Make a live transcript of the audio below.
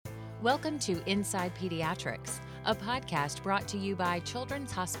Welcome to Inside Pediatrics, a podcast brought to you by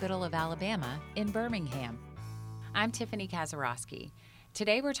Children's Hospital of Alabama in Birmingham. I'm Tiffany Kazarowski.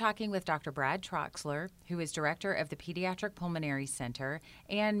 Today we're talking with Dr. Brad Troxler, who is Director of the Pediatric Pulmonary Center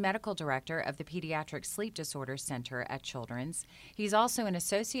and Medical Director of the Pediatric Sleep Disorders Center at Children's. He's also an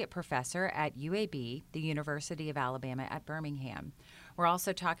Associate Professor at UAB, the University of Alabama at Birmingham. We're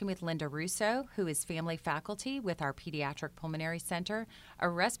also talking with Linda Russo, who is family faculty with our Pediatric Pulmonary Center, a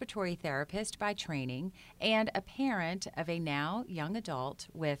respiratory therapist by training, and a parent of a now young adult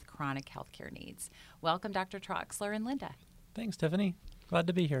with chronic healthcare needs. Welcome, Dr. Troxler and Linda. Thanks, Tiffany. Glad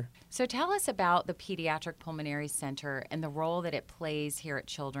to be here. So tell us about the Pediatric Pulmonary Center and the role that it plays here at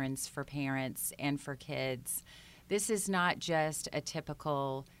Children's for parents and for kids. This is not just a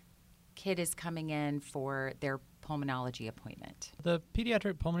typical kid is coming in for their pulmonology appointment. The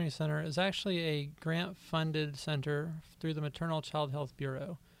Pediatric Pulmonary Center is actually a grant-funded center through the Maternal Child Health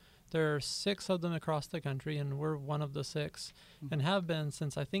Bureau. There are 6 of them across the country, and we're one of the 6, and have been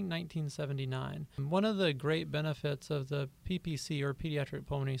since, I think, 1979. One of the great benefits of the PPC, or Pediatric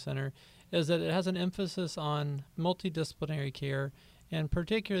Pulmonary Center, is that it has an emphasis on multidisciplinary care, and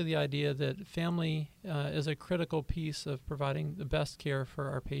particularly the idea that family is a critical piece of providing the best care for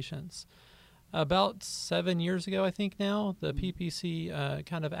our patients. About 7 years ago, I think now, the PPC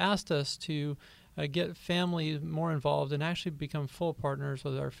kind of asked us to get families more involved and actually become full partners,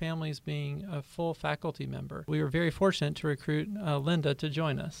 with our families being a full faculty member. We were very fortunate to recruit Linda to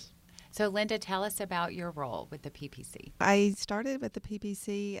join us. So Linda, tell us about your role with the PPC. I started with the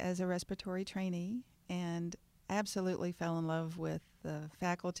PPC as a respiratory trainee and absolutely fell in love with the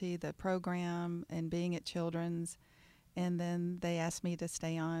faculty, the program, and being at Children's. And then they asked me to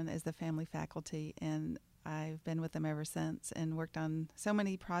stay on as the family faculty, and I've been with them ever since and worked on so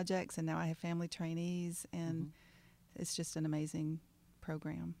many projects, and now I have family trainees, and it's just an amazing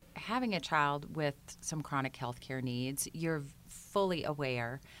program. Having a child with some chronic healthcare needs, you're fully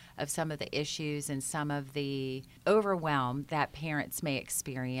aware of some of the issues and some of the overwhelm that parents may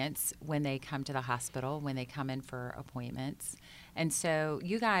experience when they come to the hospital, when they come in for appointments. And so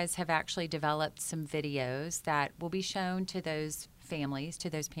you guys have actually developed some videos that will be shown to those families,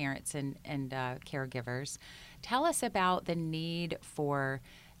 to those parents and caregivers. Tell us about the need for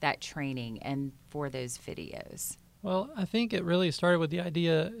that training and for those videos. Well, I think it really started with the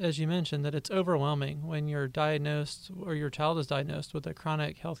idea, as you mentioned, that it's overwhelming when you're diagnosed or your child is diagnosed with a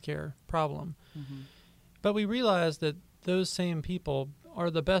chronic healthcare problem. But we realized that those same people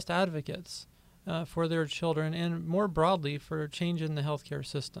are the best advocates for their children and more broadly for change in the healthcare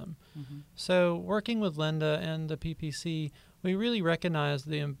system. So working with Linda and the PPC, we really recognized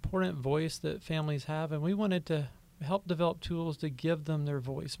the important voice that families have, and we wanted to help develop tools to give them their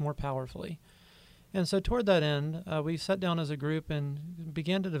voice more powerfully. And so toward that end, we sat down as a group and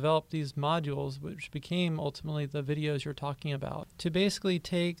began to develop these modules, which became ultimately the videos you're talking about, to basically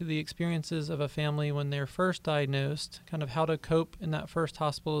take the experiences of a family when they're first diagnosed, kind of how to cope in that first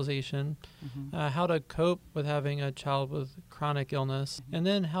hospitalization, how to cope with having a child with chronic illness, and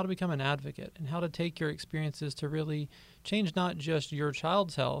then how to become an advocate and how to take your experiences to really change not just your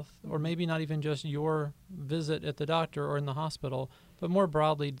child's health, or maybe not even just your visit at the doctor or in the hospital, but more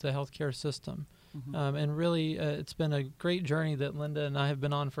broadly the healthcare system. And really, it's been a great journey that Linda and I have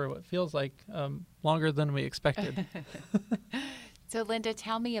been on for what feels like longer than we expected. So Linda,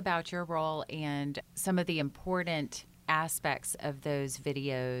 tell me about your role and some of the important aspects of those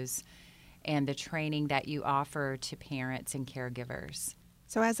videos and the training that you offer to parents and caregivers.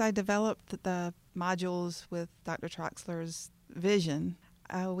 So as I developed the modules with Dr. Troxler's vision,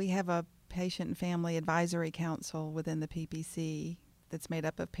 we have a patient and family advisory council within the PPC that's made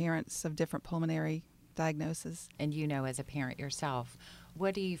up of parents of different pulmonary diagnoses. And you know, as a parent yourself,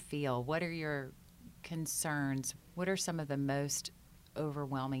 what do you feel? What are your concerns? What are some of the most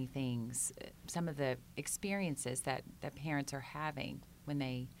overwhelming things, some of the experiences that parents are having when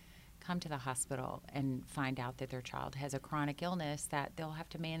they come to the hospital and find out that their child has a chronic illness that they'll have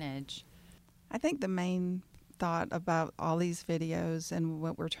to manage? I think the main thought about all these videos and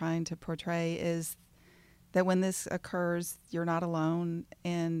what we're trying to portray is that when this occurs, you're not alone,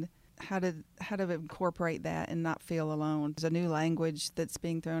 and how to incorporate that and not feel alone. There's a new language that's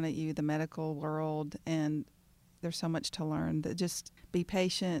being thrown at you, the medical world, and there's so much to learn. That just be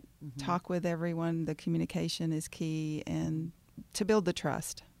patient, talk with everyone. The communication is key, and to build the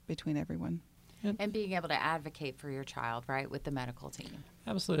trust between everyone. And being able to advocate for your child, right, with the medical team.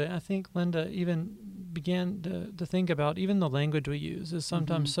 Absolutely. I think Linda even began to think about even the language we use is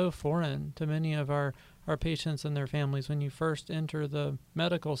sometimes so foreign to many of our patients and their families. When you first enter the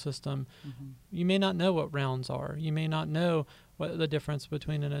medical system, you may not know what rounds are. You may not know what the difference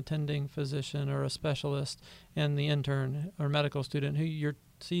between an attending physician or a specialist and the intern or medical student who you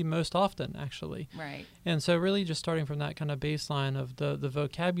see most often, actually. Right. And so really just starting from that kind of baseline of the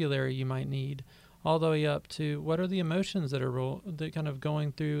vocabulary you might need, all the way up to what are the emotions that are that kind of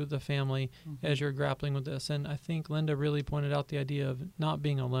going through the family as you're grappling with this. And I think Linda really pointed out the idea of not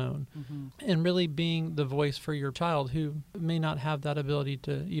being alone and really being the voice for your child who may not have that ability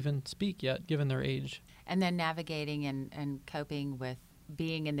to even speak yet, given their age. And then navigating and coping with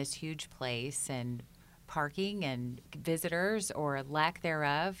being in this huge place and parking and visitors or lack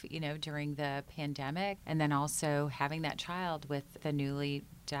thereof, during the pandemic, and then also having that child with the newly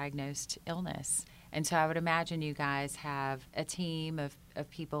diagnosed illness. And so I would imagine you guys have a team of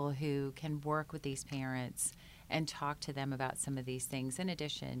people who can work with these parents and talk to them about some of these things in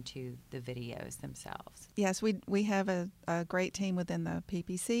addition to the videos themselves. Yes, we have a great team within the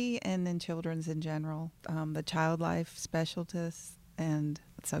PPC and in children's in general. The child life specialists and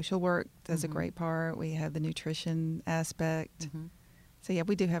social work does a great part. We have the nutrition aspect. So, yeah,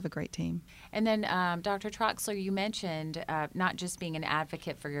 we do have a great team. And then, Dr. Troxler, you mentioned not just being an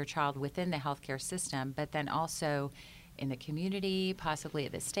advocate for your child within the healthcare system, but then also in the community, possibly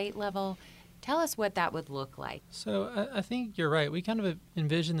at the state level. Tell us what that would look like. So I think you're right. We kind of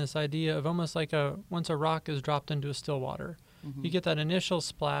envision this idea of almost like once a rock is dropped into a still water. You get that initial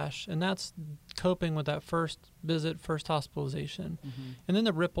splash, and that's coping with that first visit, first hospitalization. And then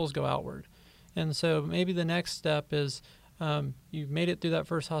the ripples go outward. And so maybe the next step is you've made it through that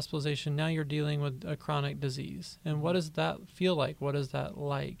first hospitalization. Now you're dealing with a chronic disease. And what does that feel like? What is that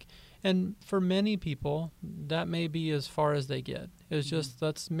like? And for many people, that may be as far as they get. It's just,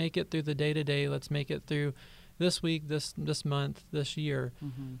 let's make it through the day-to-day. Let's make it through this week, this month, this year.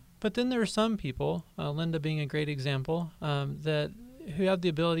 But then there are some people, Linda being a great example, who have the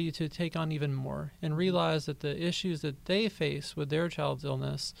ability to take on even more and realize that the issues that they face with their child's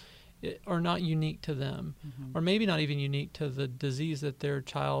illness are not unique to them, or maybe not even unique to the disease that their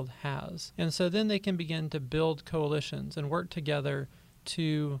child has. And so then they can begin to build coalitions and work together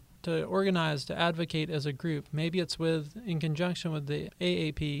to organize, to advocate as a group. Maybe it's in conjunction with the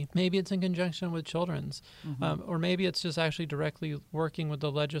AAP, maybe it's in conjunction with Children's, or maybe it's just actually directly working with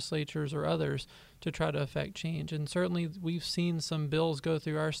the legislatures or others to try to affect change. And certainly we've seen some bills go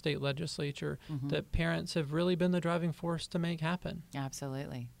through our state legislature that parents have really been the driving force to make happen.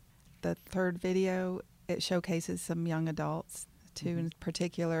 Absolutely. The third video, it showcases some young adults, two in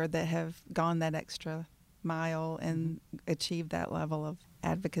particular, that have gone that extra mile and achieved that level of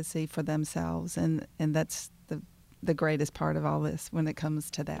advocacy for themselves, and that's the greatest part of all this when it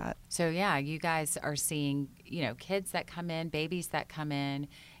comes to that. So yeah, you guys are seeing kids that come in, babies that come in,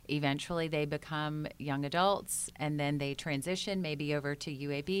 eventually they become young adults, and then they transition maybe over to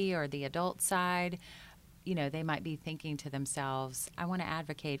UAB or the adult side. They might be thinking to themselves, I want to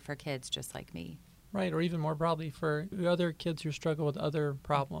advocate for kids just like me. Right, or even more broadly for other kids who struggle with other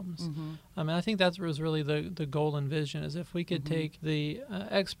problems. I think that was really the goal and vision, is if we could take the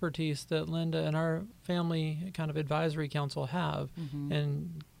expertise that Linda and our family kind of advisory council have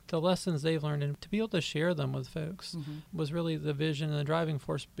and the lessons they've learned, and to be able to share them with folks was really the vision and the driving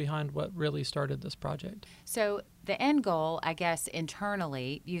force behind what really started this project. So the end goal, I guess,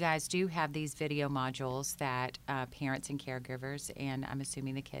 internally, you guys do have these video modules that parents and caregivers, and I'm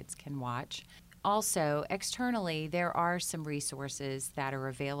assuming the kids, can watch. Also, externally, there are some resources that are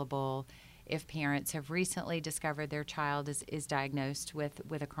available if parents have recently discovered their child is diagnosed with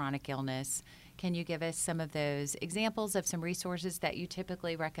a chronic illness. Can you give us some of those examples of some resources that you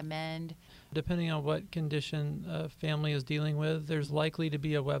typically recommend? Depending on what condition a family is dealing with, there's likely to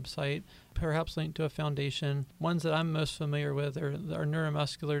be a website, perhaps linked to a foundation. Ones that I'm most familiar with are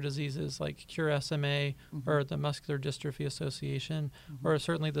neuromuscular diseases like Cure SMA or the Muscular Dystrophy Association, or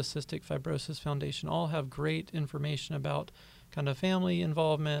certainly the Cystic Fibrosis Foundation. All have great information about kind of family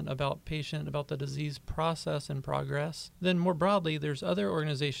involvement, about the disease process and progress. Then more broadly, there's other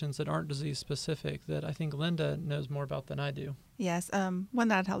organizations that aren't disease specific that I think Linda knows more about than I do. Yes, one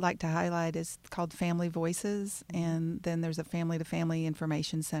that I'd like to highlight is called Family Voices, and then there's a Family to Family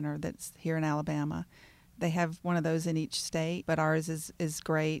Information Center that's here in Alabama. They have one of those in each state, but ours is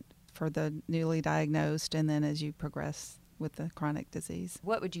great for the newly diagnosed and then as you progress with the chronic disease.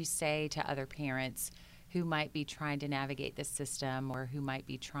 What would you say to other parents who might be trying to navigate the system or who might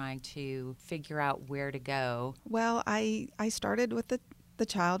be trying to figure out where to go? Well, I started with the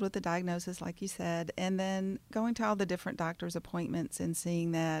child with the diagnosis, like you said, and then going to all the different doctor's appointments and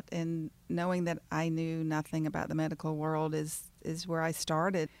seeing that and knowing that I knew nothing about the medical world is where I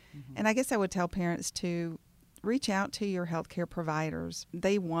started. And I guess I would tell parents to reach out to your healthcare providers.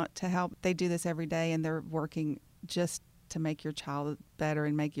 They want to help. They do this every day, and they're working just to make your child better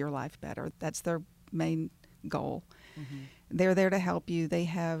and make your life better. That's their main goal. Mm-hmm. They're there to help you. They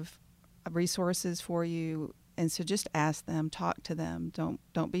have resources for you. And so just ask them, talk to them.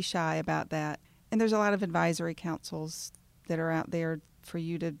 Don't be shy about that. And there's a lot of advisory councils that are out there for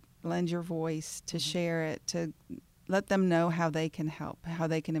you to lend your voice, to share it, to let them know how they can help, how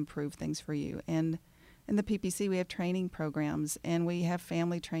they can improve things for you. And in the PPC, we have training programs, and we have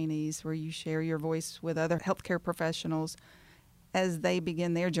family trainees where you share your voice with other healthcare professionals as they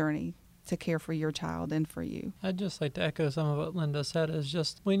begin their journey to care for your child and for you. I'd just like to echo some of what Linda said, is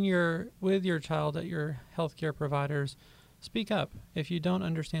just when you're with your child at your healthcare providers, speak up. If you don't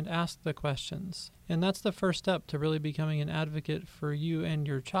understand, ask the questions. And that's the first step to really becoming an advocate for you and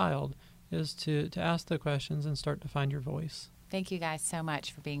your child, is to ask the questions and start to find your voice. Thank you guys so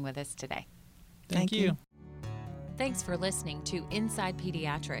much for being with us today. Thank you. Thanks for listening to Inside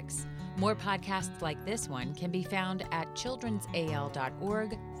Pediatrics. More podcasts like this one can be found at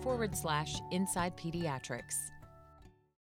childrensal.org/Inside Pediatrics.